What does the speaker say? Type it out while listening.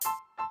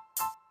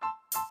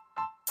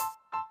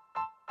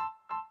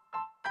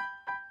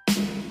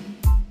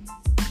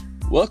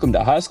Welcome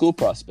to High School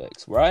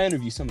Prospects, where I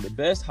interview some of the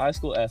best high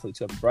school athletes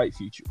who have a bright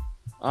future.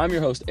 I'm your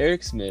host,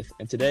 Eric Smith,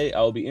 and today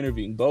I will be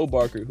interviewing Bo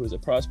Barker, who is a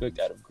prospect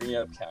out of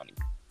Greenup County.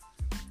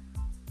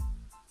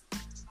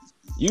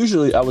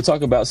 Usually, I would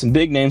talk about some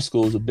big-name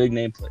schools with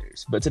big-name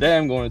players, but today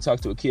I'm going to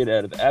talk to a kid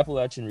out of the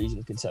Appalachian region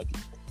of Kentucky.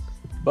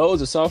 Bo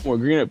is a sophomore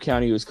at Greenup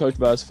County who is coached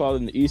by his father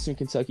in the Eastern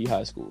Kentucky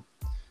High School.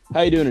 How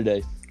you doing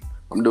today?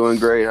 I'm doing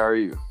great. How are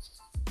you?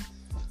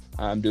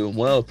 I'm doing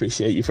well.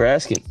 Appreciate you for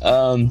asking.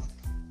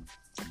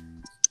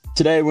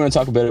 Today, we're going to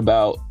talk a bit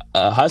about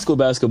high school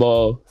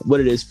basketball,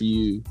 what it is for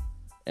you,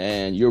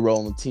 and your role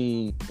on the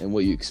team, and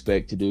what you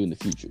expect to do in the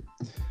future.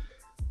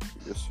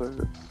 Yes,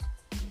 sir.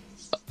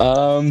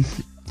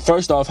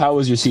 First off, how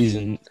was your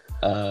season?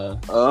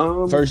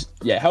 How was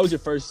your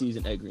first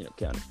season at Greenup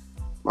County?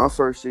 My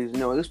first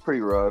season, it was pretty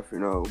rough,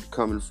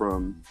 coming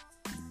from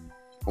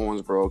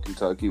Owensboro,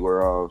 Kentucky,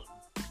 where I was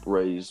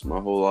raised my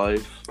whole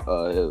life.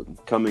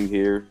 Coming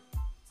here,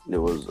 it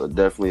was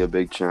definitely a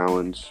big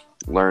challenge.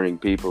 Learning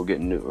people,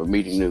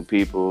 meeting new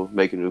people,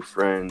 making new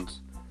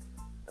friends,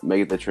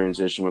 making the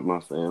transition with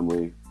my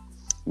family,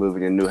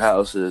 moving in new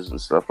houses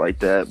and stuff like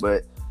that.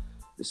 But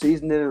the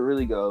season didn't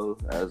really go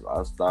as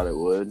I thought it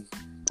would.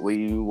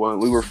 We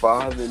were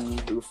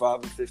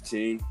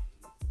 5-15.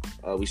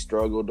 We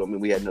struggled.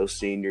 We had no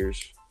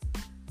seniors,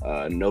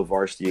 no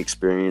varsity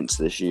experience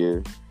this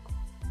year,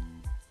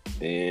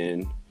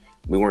 and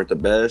we weren't the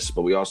best,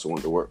 but we also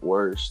weren't the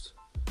worst.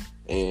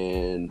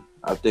 And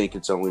I think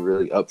it's only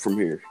really up from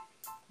here.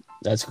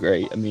 That's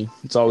great.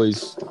 It's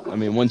always.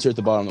 Once you're at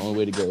the bottom, the only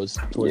way to go is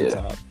toward the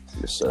top.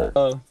 Yes, sir.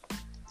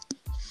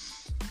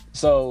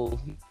 So,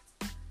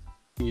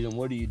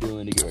 what are you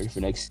doing to get ready for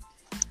next?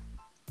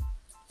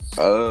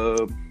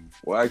 Well,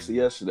 actually,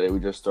 yesterday we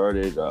just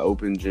started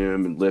open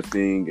gym and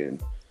lifting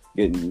and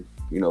getting,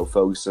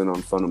 focusing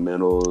on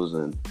fundamentals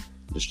and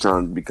just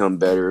trying to become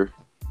better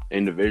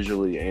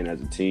individually and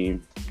as a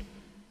team.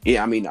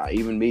 Yeah,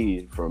 even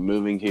me, from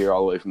moving here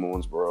all the way from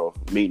Owensboro,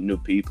 meeting new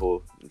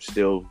people,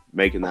 still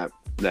making that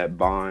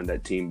bond,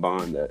 that team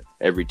bond that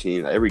every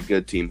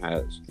good team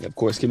has. Of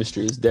course,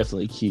 chemistry is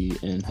definitely key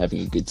in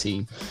having a good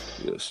team.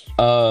 Yes.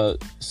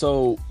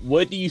 So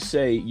what do you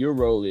say your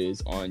role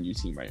is on your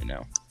team right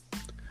now?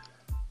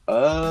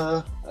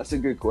 That's a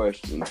good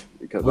question.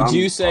 Because would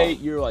you say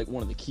you're like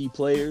one of the key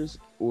players,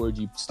 or would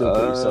you still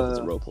put yourself as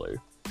a role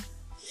player?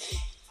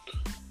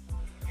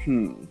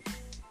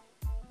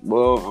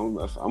 Well, I'm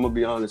gonna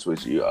be honest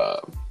with you.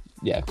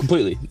 Yeah,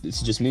 completely.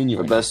 It's just me and you.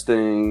 The best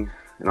thing,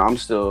 I'm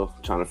still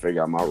trying to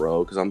figure out my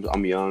role because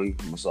I'm young.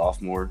 I'm a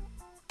sophomore.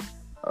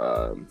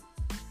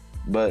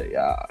 But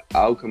yeah,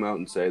 I'll come out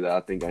and say that I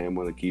think I am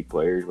one of the key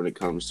players when it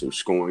comes to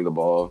scoring the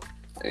ball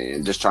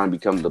and just trying to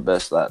become the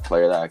best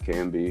player that I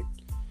can be.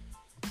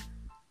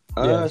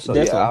 I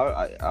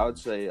would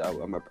say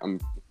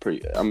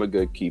I'm a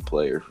good key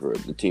player for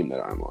the team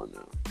that I'm on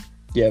now.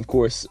 Yeah, of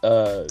course.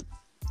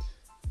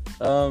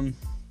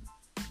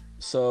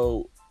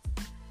 So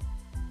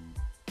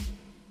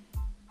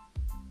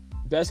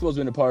basketball's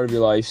been a part of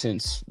your life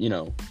since,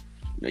 a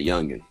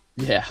youngin'.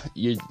 Yeah,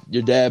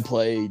 your dad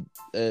played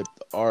at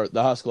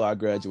the high school I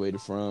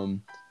graduated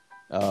from.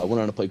 Went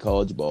on to play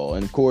college ball,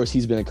 and of course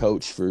he's been a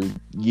coach for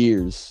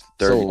years.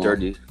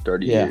 30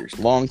 years.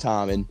 Long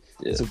time, and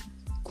so, of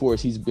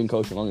course he's been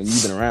coaching longer than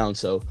you've been around.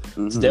 So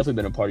it's definitely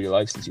been a part of your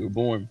life since you were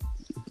born.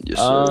 Yes,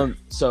 sir.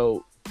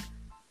 So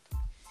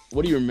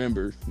what do you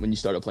remember when you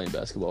started playing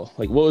basketball?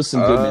 Like, what was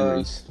some good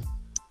memories?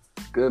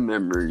 Good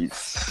memories.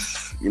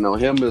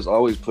 Him has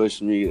always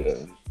pushed me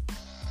to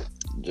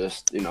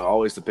just,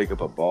 always to pick up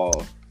a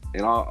ball.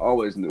 And I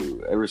always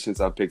knew, ever since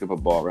I picked up a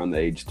ball around the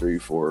age 3,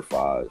 4, or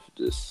 5,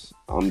 just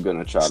I'm going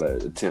to try to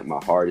attempt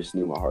my hardest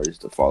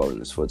to follow in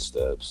his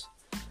footsteps.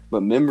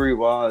 But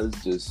memory-wise,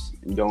 just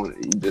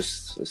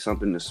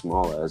something as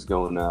small as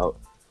going out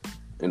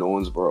in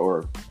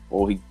Owensboro,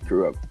 or he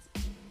grew up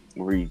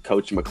where he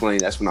coached McLean.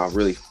 That's when I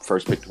really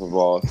first picked up a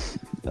ball.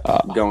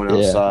 Going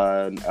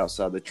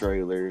outside the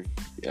trailer,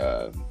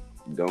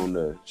 going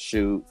to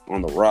shoot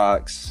on the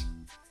rocks,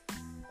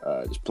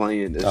 just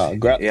playing.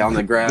 On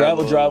the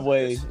gravel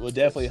driveway will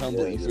definitely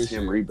humble you. Just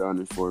him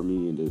rebounding for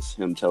me, and just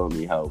him telling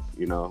me how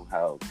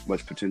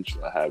much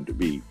potential I have to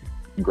be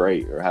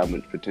great, or how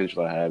much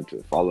potential I have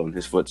to follow in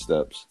his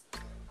footsteps.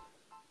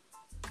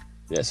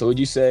 Yeah. So would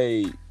you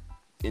say,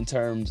 in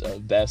terms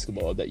of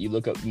basketball, that you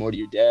look up more to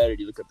your dad, or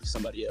do you look up to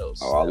somebody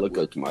else? Oh, I look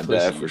up to my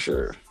dad for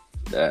sure.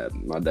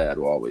 My dad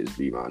will always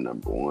be my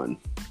number one,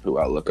 who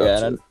I look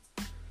up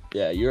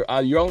to.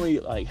 You're only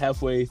like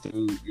halfway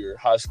through your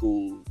high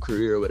school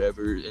career or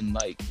whatever, and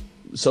like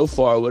so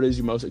far, what is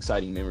your most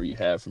exciting memory you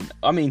have from?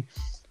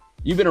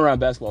 You've been around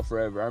basketball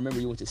forever. I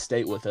remember you went to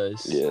state with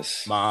us.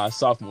 Yes. My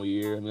sophomore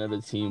year, whenever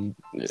the team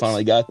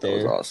finally got there.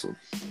 That was awesome.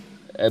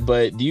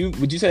 But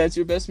would you say that's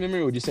your best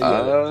memory, or would you say you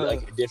have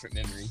a different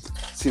memory?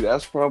 See,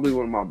 that's probably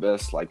one of my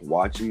best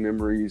watching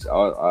memories.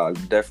 I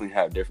definitely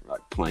have different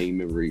playing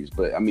memories,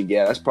 but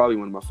that's probably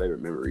one of my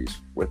favorite memories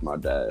with my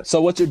dad.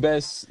 So, what's your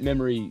best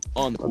memory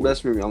on the court? My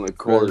best memory on the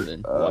court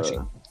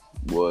watching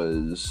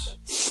was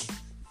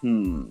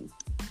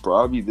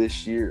probably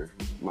this year,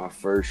 my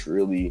first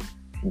really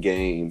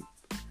game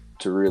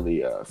to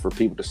really for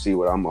people to see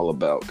what I'm all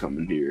about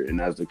coming here,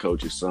 and as the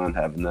coach's son,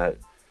 having that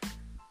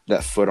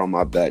foot on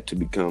my back to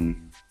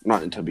become,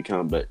 not to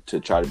become, but to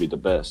try to be the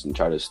best and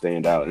try to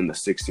stand out in the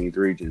 16th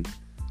region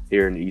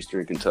here in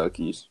Eastern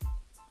Kentucky.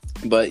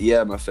 But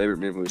yeah, my favorite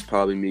memory was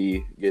probably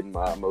me getting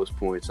my most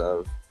points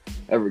I've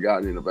ever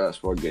gotten in a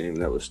basketball game.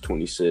 That was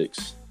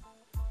 26.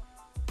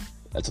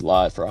 That's a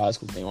lot for a high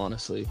school game,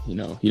 honestly. You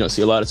don't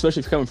see a lot,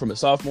 especially if you're coming from a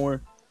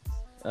sophomore.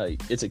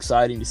 It's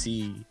exciting to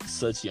see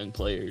such young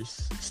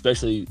players,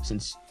 especially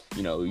since,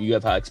 you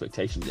have high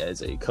expectations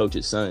as a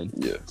coach's son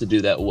to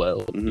do that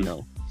well.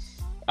 Mm-hmm.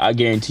 I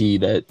guarantee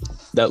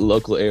that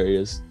local area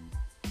is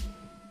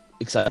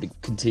excited to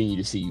continue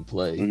to see you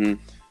play.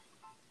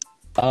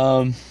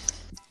 Mm-hmm.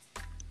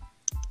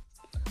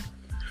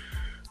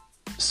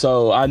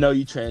 So I know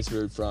you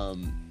transferred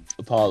from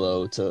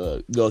Apollo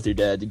to go with your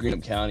dad to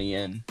Greenup County,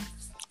 and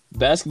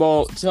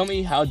basketball. Tell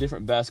me how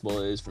different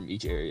basketball is from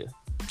each area.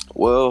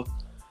 Well,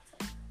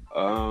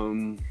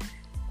 from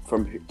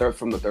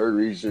the third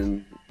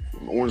region,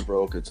 from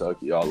Owensboro,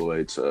 Kentucky, all the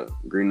way to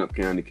Greenup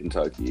County,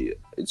 Kentucky,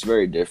 it's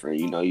very different.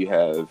 You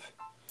have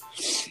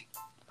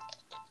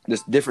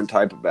this different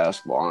type of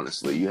basketball.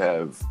 Honestly, you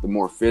have the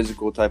more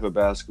physical type of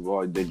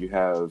basketball, and then you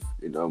have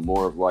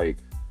more of like.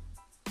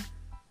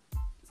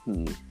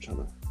 I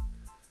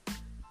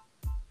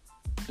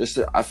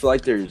feel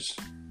like there's.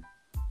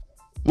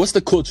 What's the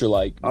culture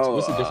like?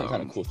 What's the different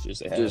kind of cultures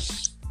they have?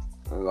 Just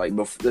like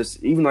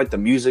this, even like the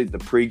music, the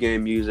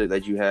pregame music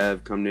that you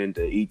have coming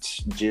into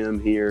each gym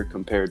here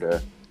compared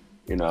to,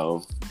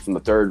 from the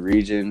third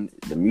region,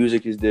 the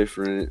music is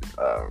different.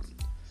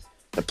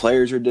 The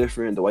players are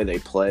different. The way they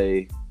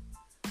play,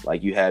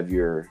 like you have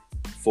your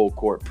full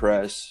court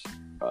press.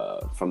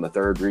 From the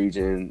third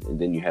region, and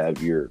then you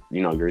have your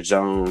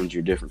zones,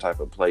 your different type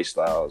of play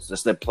styles.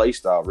 Just that play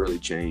style really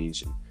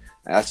changed, and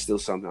that's still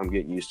something I'm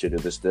getting used to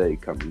this day.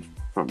 Coming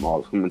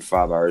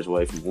 5 hours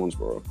away from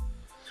Owensboro.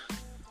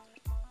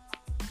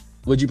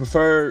 Would you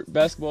prefer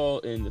basketball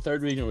in the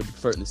third region, or would you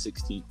prefer it in the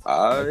 16th?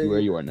 Where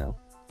you are now?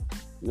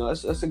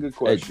 That's a good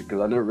question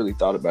because I never really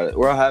thought about it.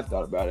 Or I have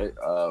thought about it.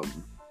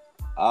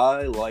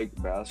 I like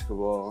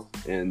basketball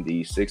in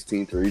the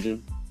 16th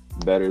region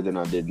better than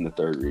I did in the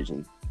third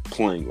region.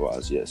 Playing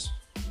wise, yes.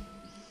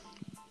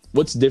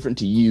 What's different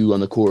to you on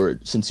the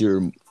court since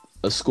you're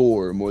a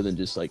scorer more than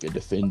just like a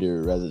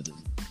defender rather than,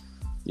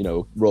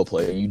 role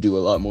player? You do a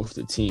lot more for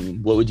the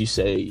team. What would you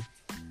say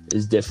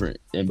is different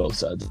in both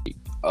sides of the league?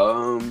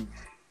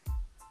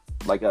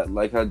 Like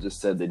I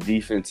just said, the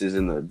defense is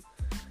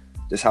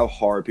just how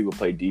hard people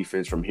play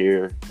defense from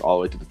here all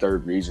the way to the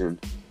third region.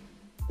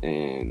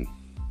 And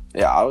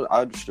yeah,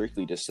 I'd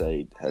strictly just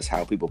say that's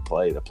how people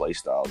play, the play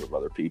styles of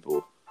other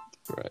people.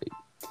 Right.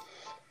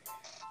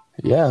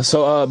 Yeah,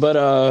 so,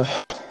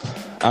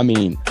 I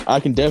mean,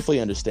 I can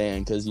definitely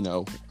understand because,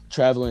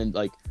 traveling,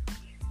 like,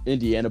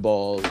 Indiana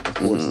ball, of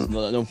course, is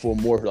known for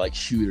more for, like,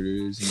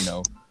 shooters,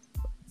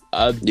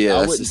 that's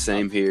the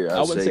same here. I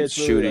would say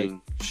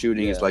shooting.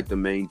 Shooting is, like, the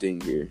main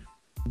thing here.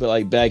 But,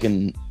 like, back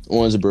in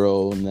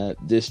Owensboro and that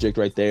district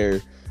right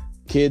there,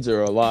 kids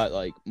are a lot,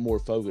 like, more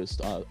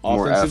focused on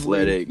more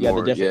athletic.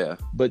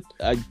 But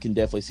I can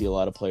definitely see a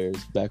lot of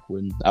players back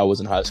when I was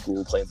in high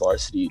school playing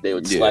varsity. They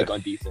would slack on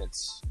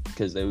defense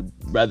because they would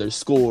rather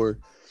score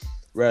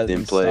rather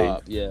than play.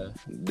 Stop. Yeah.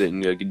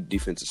 Then get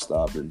defensive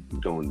stop and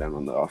going down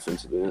on the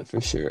offensive end. Yeah,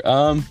 for sure.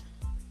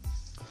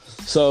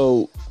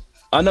 So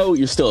I know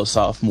you're still a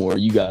sophomore.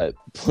 You got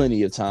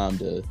plenty of time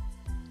to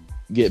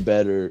get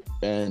better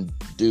and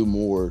do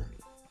more.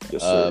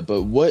 Yes, sir.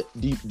 But what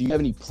do you have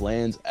any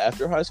plans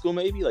after high school?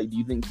 Maybe do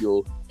you think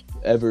you'll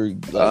ever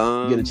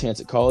get a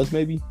chance at college?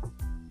 Maybe.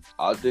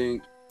 I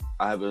think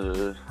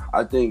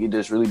it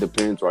just really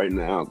depends right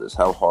now. Just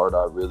how hard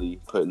I really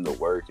put in the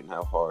work and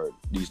how hard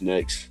these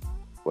next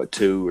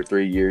 2 or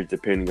 3 years,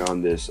 depending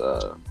on this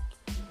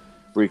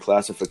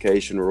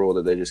reclassification rule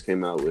that they just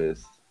came out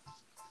with.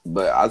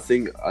 But I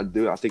think I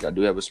do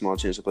have a small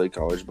chance to play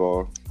college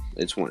ball.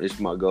 It's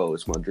my goal.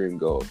 It's my dream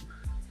goal.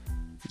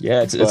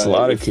 Yeah, it's a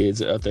lot of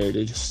kids out there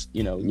to just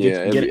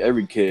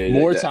every kid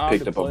more that time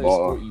picked to up play a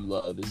ball. A sport you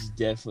love is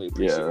definitely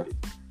appreciated.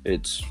 Yeah,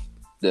 it's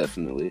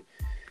definitely.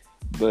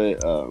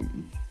 But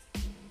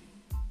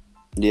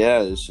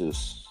it's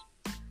just.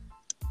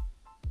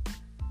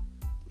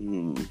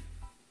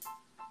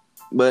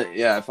 But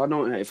yeah, if I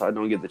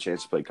don't get the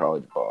chance to play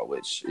college ball,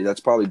 which that's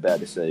probably bad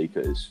to say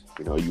because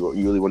you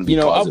really want to be.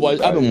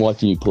 I've been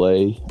watching you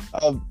play.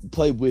 I've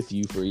played with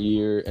you for a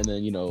year, and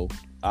then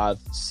I've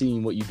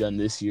seen what you've done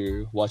this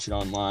year, watching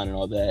online and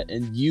all that,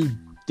 and you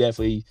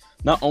definitely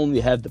not only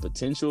have the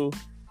potential,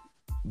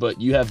 but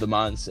you have the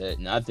mindset,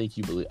 and I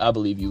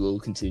believe you will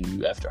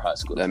continue after high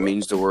school. That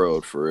means the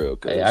world for real.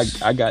 Hey, I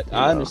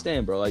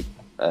understand, bro. Like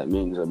that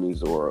means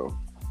the world.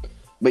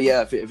 But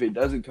yeah, if it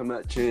doesn't come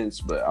that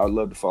chance, but I'd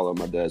love to follow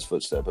my dad's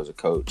footsteps as a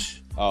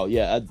coach. Oh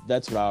yeah,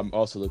 that's what I'm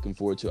also looking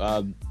forward to.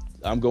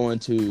 I'm going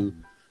to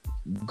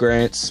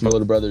Grant's, my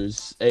little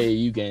brother's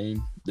AAU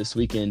game this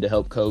weekend to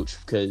help coach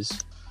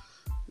because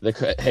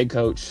the head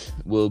coach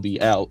will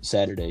be out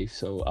Saturday,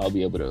 so I'll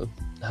be able to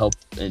help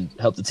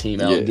the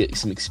team out and get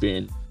some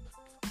experience.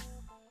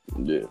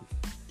 Yeah.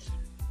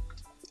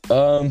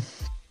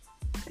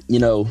 You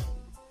know,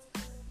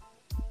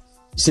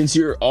 since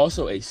you're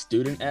also a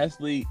student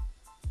athlete,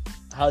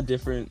 how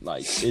different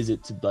is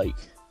it to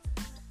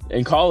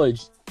in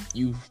college?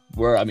 You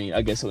were, I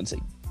guess I wouldn't say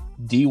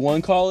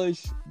D1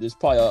 college. There's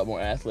probably a lot more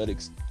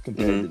athletics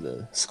compared to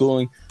the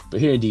schooling, but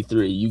here in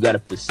D3, you got to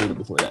pursue it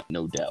before that,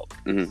 no doubt.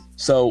 Mm-hmm.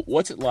 So,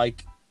 what's it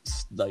like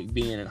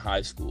being in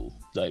high school?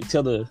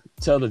 Tell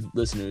the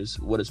listeners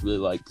what it's really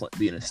like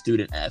being a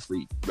student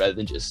athlete rather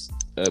than just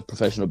a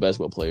professional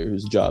basketball player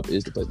whose job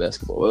is to play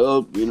basketball.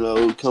 Well,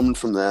 coming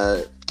from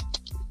that,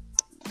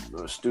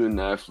 student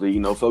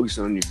athlete,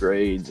 focusing on your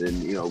grades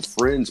and,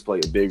 friends play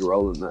a big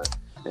role in that.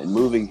 And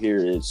moving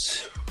here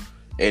with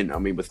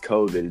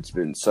COVID, it's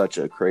been such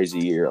a crazy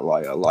year,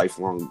 like a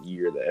lifelong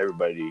year that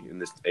everybody in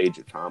this age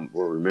of time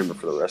will remember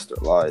for the rest of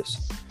their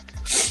lives.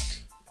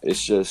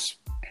 It's just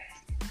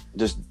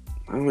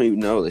I don't even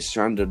know. It's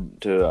trying to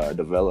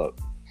develop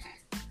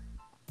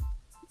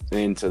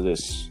into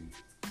this.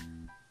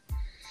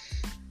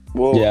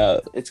 Well, yeah,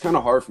 it's kind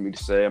of hard for me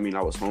to say. I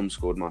was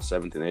homeschooled my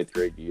 7th and 8th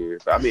grade year.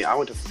 But, I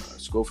went to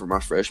school for my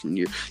freshman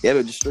year. Yeah,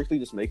 but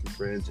just making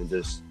friends and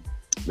just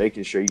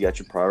making sure you got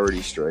your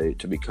priorities straight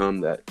to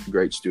become that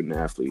great student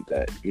athlete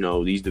that,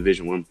 these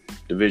Division 1,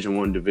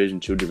 Division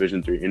 2,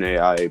 Division 3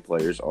 NAIA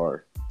players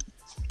are.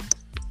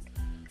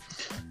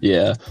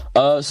 Yeah.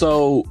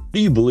 So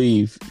do you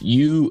believe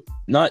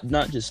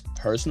not just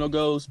personal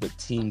goals, but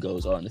team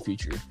goals are in the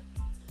future?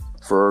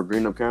 For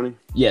Greenup County?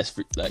 Yes,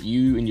 for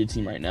you and your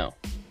team right now.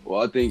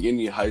 Well, I think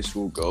any high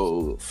school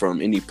goal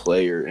from any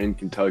player in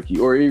Kentucky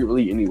or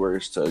really anywhere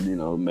is to,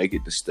 make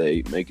it to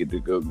state, make it to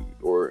go,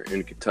 or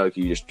in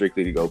Kentucky, just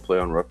strictly to go play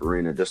on Rupp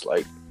Arena, just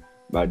like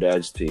my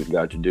dad's team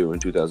got to do in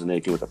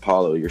 2018 with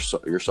Apollo your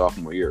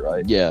sophomore year,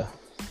 right? Yeah.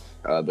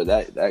 But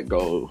that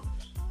goal,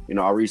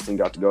 I recently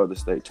got to go to the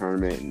state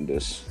tournament and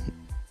it's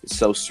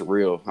so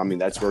surreal.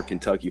 That's where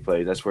Kentucky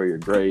plays. That's where you're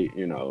great,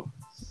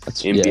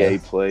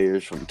 NBA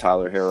players from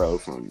Tyler Harrow,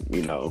 from,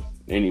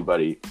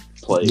 anybody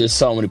plays. There's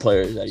so many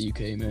players at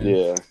UK, man.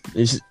 Yeah.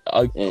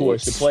 Of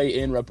course, to play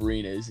in Rupp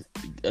Arena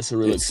that's a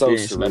real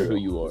experience no matter who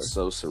you are. It's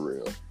so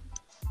surreal.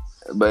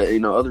 But,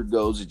 other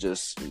goals are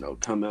just,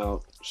 come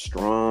out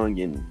strong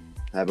and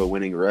have a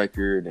winning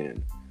record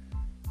and,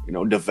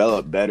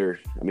 develop better.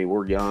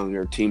 We're young.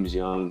 Our team's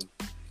young.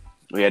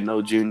 We had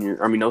no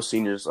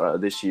seniors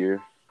this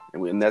year.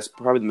 And that's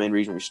probably the main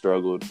reason we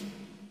struggled.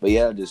 But,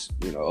 yeah, just,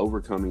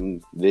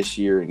 overcoming this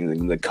year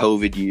and the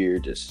COVID year,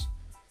 just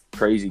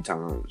crazy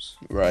times.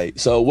 Right.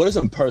 So what are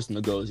some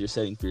personal goals you're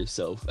setting for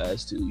yourself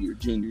as to your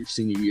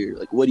senior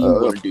year? What do you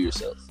want to do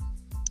yourself?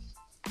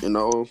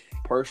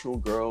 Personal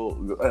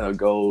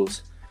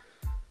goals.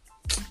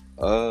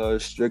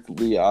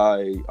 Strictly,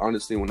 I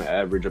honestly want to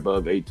average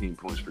above 18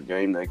 points per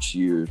game next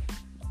year.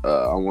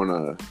 I want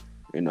to,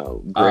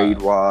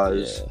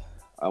 grade-wise,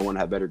 I want to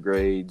have better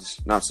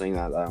grades. Not saying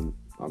that I'm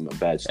a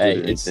bad student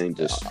or anything.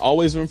 Just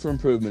always room for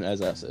improvement,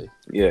 as I say.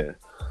 Yeah.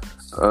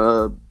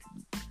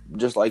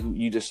 Just like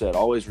you just said,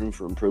 always room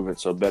for improvement.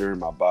 So better in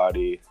my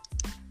body,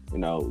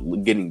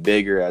 getting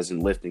bigger as in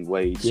lifting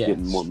weights,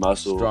 getting more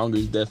muscle. Stronger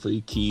is definitely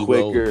key.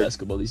 Quicker. In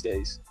basketball these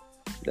days.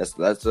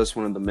 That's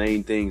one of the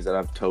main things that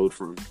I've told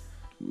from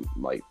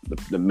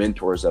the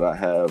mentors that I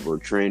have or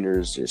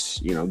trainers.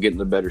 Just get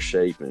into better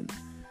shape and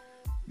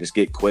just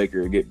get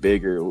quicker, get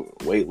bigger,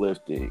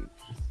 weightlifting,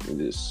 and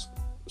just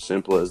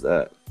simple as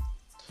that.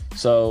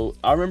 So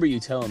I remember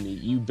you telling me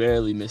you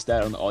barely missed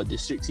out on the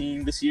all-district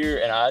team this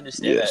year, and I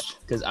understand that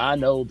because I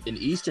know in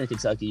Eastern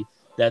Kentucky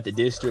that the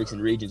districts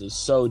and regions are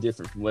so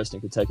different from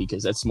Western Kentucky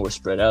because that's more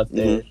spread out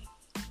there.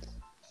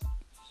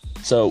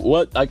 Mm-hmm. So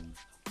what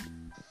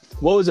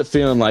was it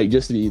feeling like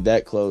just to be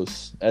that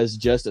close as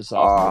just a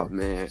sophomore?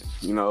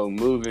 Oh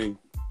man,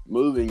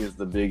 moving is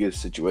the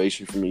biggest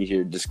situation for me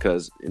here, just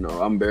because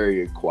I'm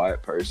very a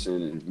quiet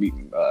person and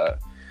meeting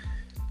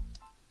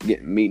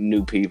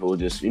new people.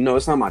 Just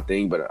it's not my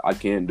thing, but I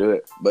can do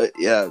it. But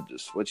yeah,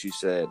 just what you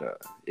said,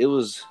 it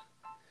was.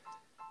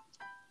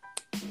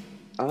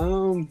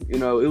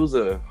 It was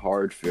a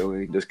hard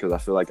feeling just because I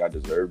feel like I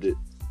deserved it.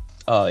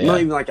 Oh yeah. Not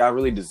even like I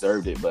really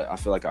deserved it, but I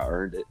feel like I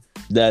earned it.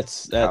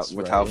 That's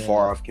how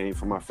far I've came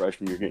from my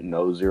freshman year, getting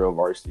no 0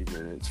 varsity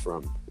minutes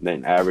from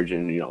then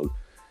averaging,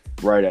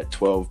 right at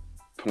 12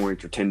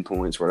 points or 10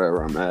 points,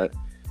 whatever I'm at.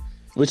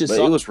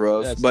 It was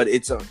rough, but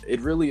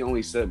it really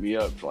only set me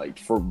up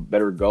for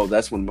better goals.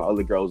 That's one of my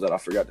other goals that I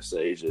forgot to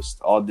say is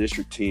just all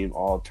district team,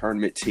 all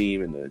tournament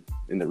team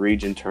in the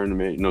region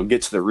tournament.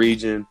 Get to the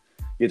region,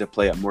 get to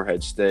play at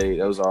Morehead State.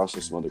 Those are also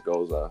some other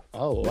goals.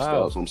 Oh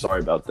wow! So I'm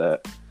sorry about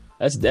that.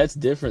 That's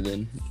different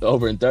than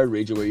over in third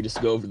region where you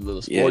just go over to the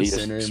little sports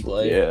center and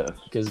play. Yeah,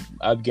 because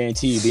I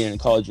guarantee you, being in a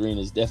college arena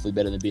is definitely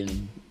better than being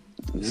in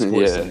the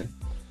sports center.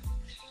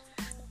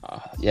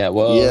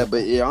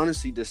 But it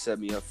honestly just set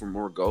me up for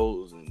more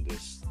goals and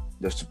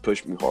just to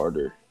push me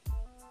harder.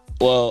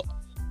 Well,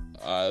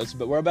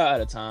 But we're about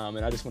out of time,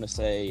 and I just want to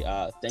say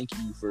thank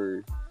you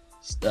for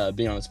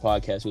being on this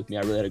podcast with me.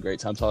 I really had a great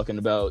time talking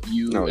about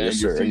you and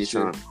yes, your sir.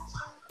 future. Anytime.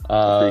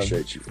 I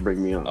appreciate you for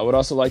bringing me on. I would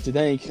also like to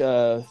thank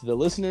the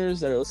listeners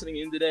that are listening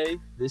in today.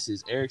 This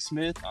is Eric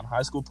Smith on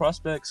High School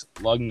Prospects,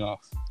 logging off.